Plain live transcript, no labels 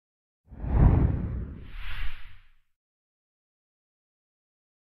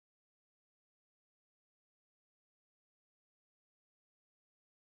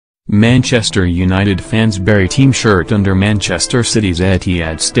Manchester United fans bury team shirt under Manchester City's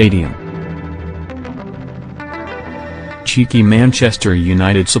Etihad Stadium. Cheeky Manchester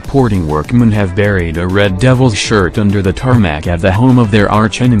United supporting workmen have buried a Red Devils shirt under the tarmac at the home of their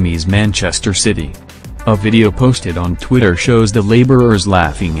arch-enemies Manchester City. A video posted on Twitter shows the labourers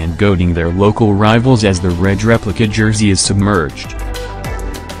laughing and goading their local rivals as the red replica jersey is submerged.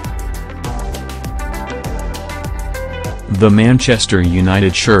 The Manchester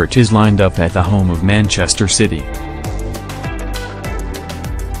United shirt is lined up at the home of Manchester City.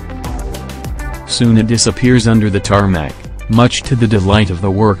 Soon it disappears under the tarmac, much to the delight of the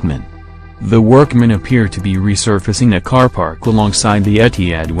workmen. The workmen appear to be resurfacing a car park alongside the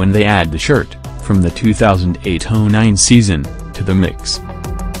Etihad when they add the shirt, from the 2008-09 season, to the mix.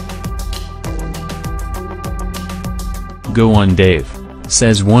 "Go on Dave,"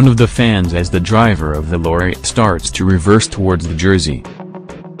 says one of the fans as the driver of the lorry starts to reverse towards the jersey.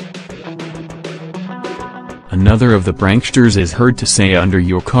 Another of the pranksters is heard to say, "Under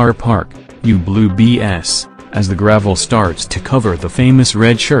your car park, you blue BS," as the gravel starts to cover the famous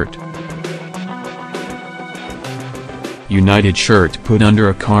red shirt. United shirt put under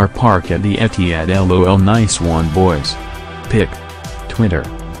a car park at the Etihad. LOL, nice one boys. Pic.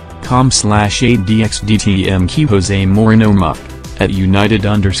 Twitter.com/ADXDTM Keep Jose Mourinho muck, at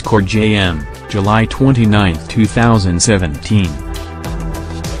United_JM, July 29, 2017.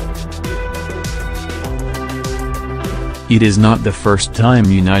 It is not the first time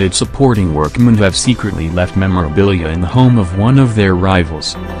United supporting workmen have secretly left memorabilia in the home of one of their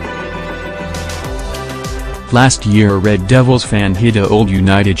rivals. Last year a Red Devils fan hid an old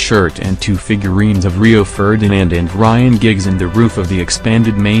United shirt and two figurines of Rio Ferdinand and Ryan Giggs in the roof of the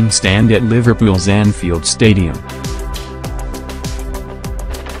expanded main stand at Liverpool's Anfield Stadium.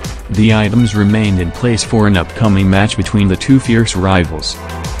 The items remained in place for an upcoming match between the two fierce rivals.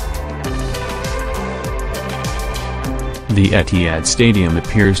 The Etihad Stadium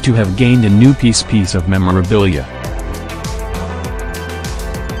appears to have gained a new piece of memorabilia.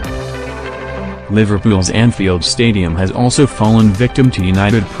 Liverpool's Anfield Stadium has also fallen victim to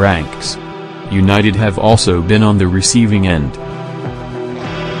United pranks. United have also been on the receiving end.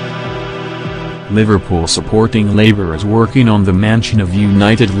 Liverpool supporting labourers working on the mansion of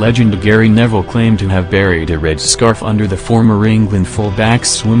United legend Gary Neville claimed to have buried a red scarf under the former England fullback's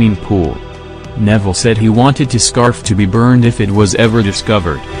swimming pool. Neville said he wanted his scarf to be burned if it was ever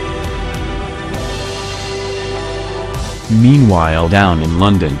discovered. Meanwhile, down in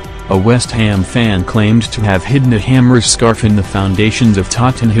London, a West Ham fan claimed to have hidden a Hammers scarf in the foundations of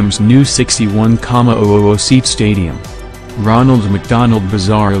Tottenham's new 61,000-seat stadium. Ronald McDonald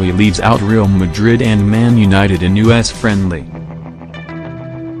bizarrely leaves out Real Madrid and Man United in US friendly.